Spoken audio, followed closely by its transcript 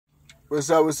What's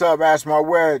up? Ask my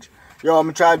wedge. Yo, I'm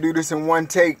gonna try to do this in one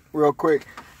take real quick.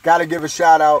 Gotta give a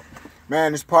shout out,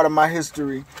 man. It's part of my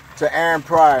history to Aaron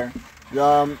Pryor.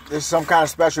 It's some kind of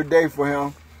special day for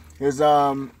him. His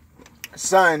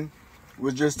son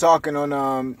was just talking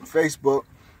on Facebook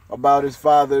about his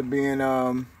father being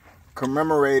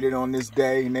commemorated on this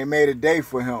day, and they made a day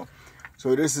for him.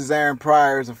 So this is Aaron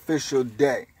Pryor's official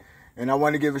day, and I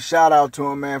want to give a shout out to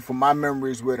him, man, for my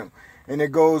memories with him. And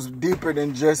it goes deeper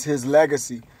than just his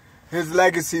legacy. His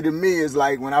legacy to me is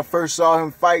like when I first saw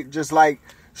him fight, just like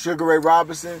Sugar Ray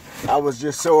Robinson, I was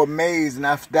just so amazed,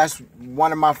 and that's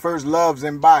one of my first loves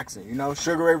in boxing. You know,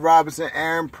 Sugar Ray Robinson,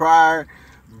 Aaron Pryor,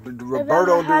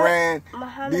 Roberto Duran.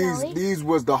 These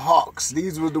was the Hawks.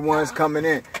 These was the ones coming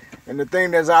in. And the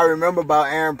thing that I remember about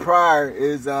Aaron Pryor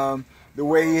is the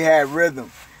way he had rhythm.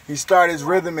 He started his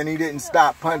rhythm and he didn't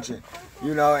stop punching.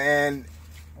 You know, and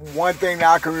one thing that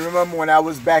I can remember when I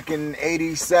was back in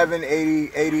 87,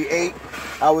 88,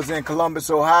 I was in Columbus,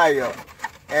 Ohio,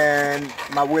 and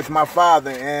with my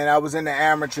father, and I was in the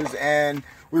amateurs, and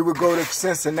we would go to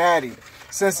Cincinnati.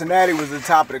 Cincinnati was the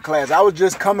top of the class. I was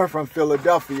just coming from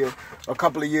Philadelphia a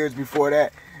couple of years before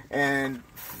that, and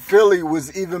Philly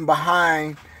was even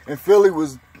behind, and Philly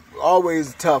was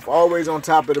always tough, always on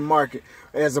top of the market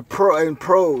as a pro in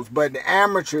pros, but the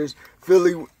amateurs,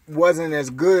 Philly wasn't as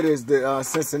good as the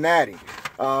Cincinnati,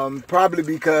 probably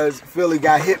because Philly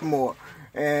got hit more,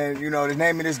 and you know the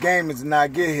name of this game is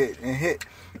not get hit and hit.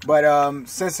 But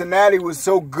Cincinnati was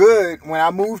so good. When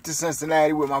I moved to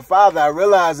Cincinnati with my father, I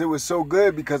realized it was so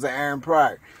good because of Aaron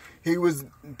Pryor. He was,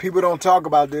 people don't talk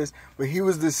about this, but he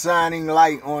was the shining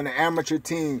light on the amateur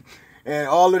team, and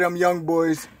all of them young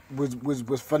boys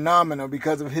was phenomenal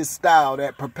because of his style,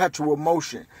 that perpetual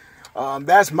motion.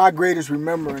 That's my greatest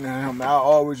remembering of him. I'll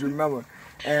always remember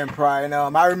Aaron Pryor. And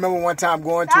I remember one time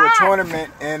going to a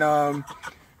tournament in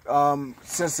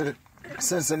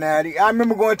Cincinnati. I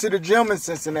remember going to the gym in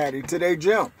Cincinnati, to their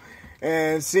gym,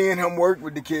 and seeing him work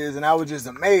with the kids, and I was just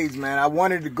amazed, man. I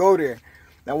wanted to go there.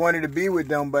 I wanted to be with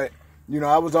them, but, you know,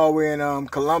 I was all the way in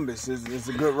Columbus. It's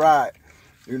a good ride,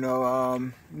 you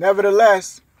know.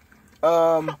 Nevertheless,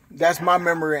 that's my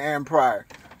memory of Aaron Pryor.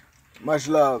 Much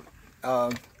love.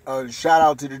 Shout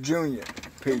out to the junior.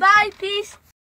 Peace. Bye, peace.